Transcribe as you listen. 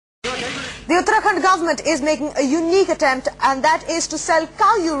The Uttarakhand government is making a unique attempt, and that is to sell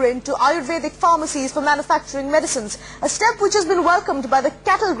cow urine to Ayurvedic pharmacies for manufacturing medicines, a step which has been welcomed by the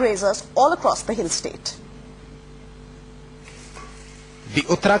cattle grazers all across the hill state. The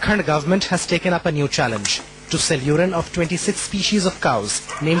Uttarakhand government has taken up a new challenge to sell urine of 26 species of cows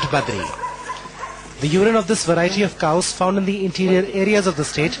named Badri. The urine of this variety of cows found in the interior areas of the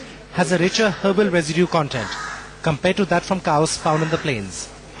state has a richer herbal residue content compared to that from cows found in the plains.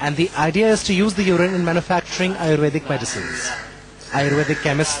 And the idea is to use the urine in manufacturing Ayurvedic medicines. Ayurvedic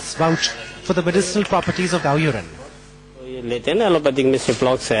chemists vouch for the medicinal properties of cow urine.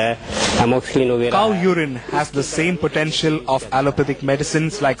 Cow urine has the same potential of allopathic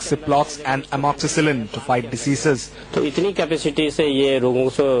medicines like Ciplox and amoxicillin to fight diseases. तो इतनी capacity से ये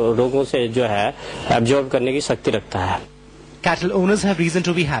रोगों से जो है absorb करने की शक्ति रखता है. Cattle owners have reason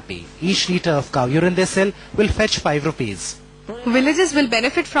to be happy. Each litre of cow urine they sell will fetch 5 rupees. Villages will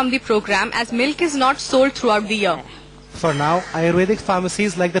benefit from the program as milk is not sold throughout the year. For now, Ayurvedic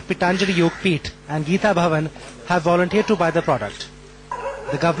pharmacies like the Patanjali Yog Peeth and Geeta Bhavan have volunteered to buy the product.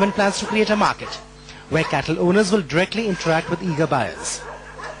 The government plans to create a market where cattle owners will directly interact with eager buyers.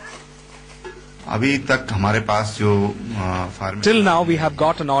 Till now, we have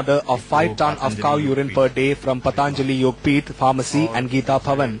got an order of 5 tons of cow urine per day from Patanjali Yog Peeth Pharmacy and Geeta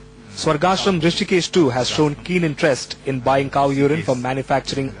Bhavan. Swargashram Rishikesh too has shown keen interest in buying cow urine for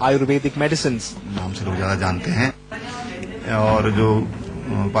manufacturing Ayurvedic medicines. नाम से लोग ज़्यादा जानते हैं और जो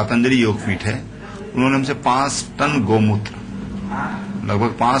पतंजलि योग पीठ है उन्होंने हमसे 5 टन गोमूत्र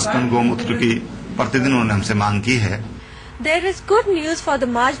लगभग 5 टन गोमूत्र की प्रतिदिन उन्होंने हमसे मांग की है. There is good news for the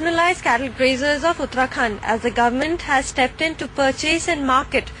marginalized cattle grazers of Uttarakhand as the government has stepped in to purchase and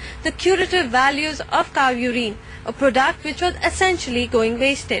market the curative values of cow urine, a product which was essentially going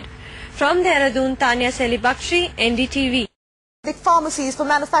wasted. From Dehradun, Tanya Selibakshi, NDTV. Pharmacies for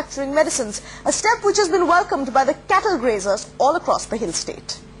manufacturing medicines, a step which has been welcomed by the cattle grazers all across the hill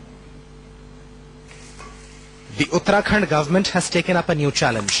state. The Uttarakhand government has taken up a new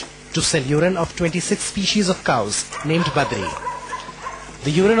challenge to sell urine of 26 species of cows named Badri.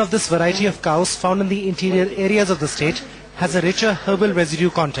 The urine of this variety of cows found in the interior areas of the state has a richer herbal residue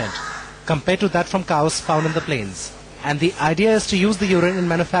content compared to that from cows found in the plains. And the idea is to use the urine in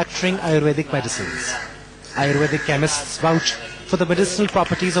manufacturing Ayurvedic medicines. Ayurvedic chemists vouch for the medicinal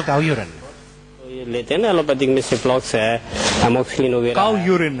properties of cow urine. Cow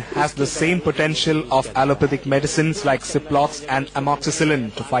urine has the same potential of allopathic medicines like Ciplox and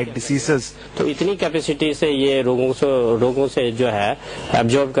amoxicillin to fight diseases. तो इतनी capacity से ये रोगों से जो है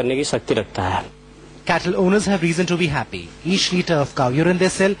absorb करने की शक्ति रखता है. Cattle owners have reason to be happy. Each litre of cow urine they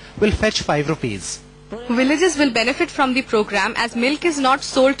sell will fetch 5 rupees. Villages will benefit from the program as milk is not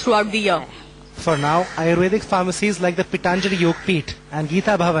sold throughout the year. For now, Ayurvedic pharmacies like the Patanjali Yog Peeth and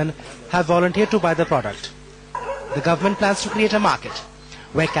Geeta Bhavan have volunteered to buy the product. The government plans to create a market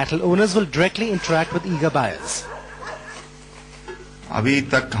where cattle owners will directly interact with eager buyers.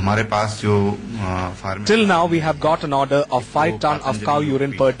 Till now, we have got an order of 5 tons of cow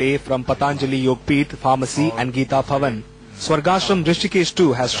urine per day from Patanjali Yog Peeth Pharmacy and Geeta Bhavan. Swargashram Rishikesh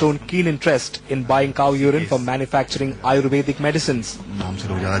too has shown keen interest in buying cow urine for manufacturing Ayurvedic medicines. नाम से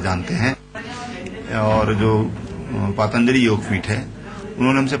लोग ज़्यादा जानते हैं और जो पतंजलि योग पीठ है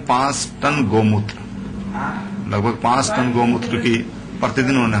उन्होंने हमसे 5 टन गोमूत्र लगभग 5 टन गोमूत्र की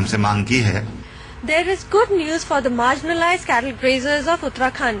प्रतिदिन उन्होंने हमसे मांग की है. There is good news for the marginalized cattle grazers of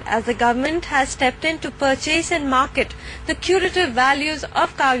Uttarakhand as the government has stepped in to purchase and market the curative values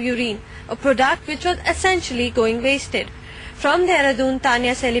of cow urine, a product which was essentially going wasted. From Dehradun,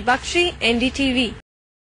 Tanya Selibakshi, NDTV.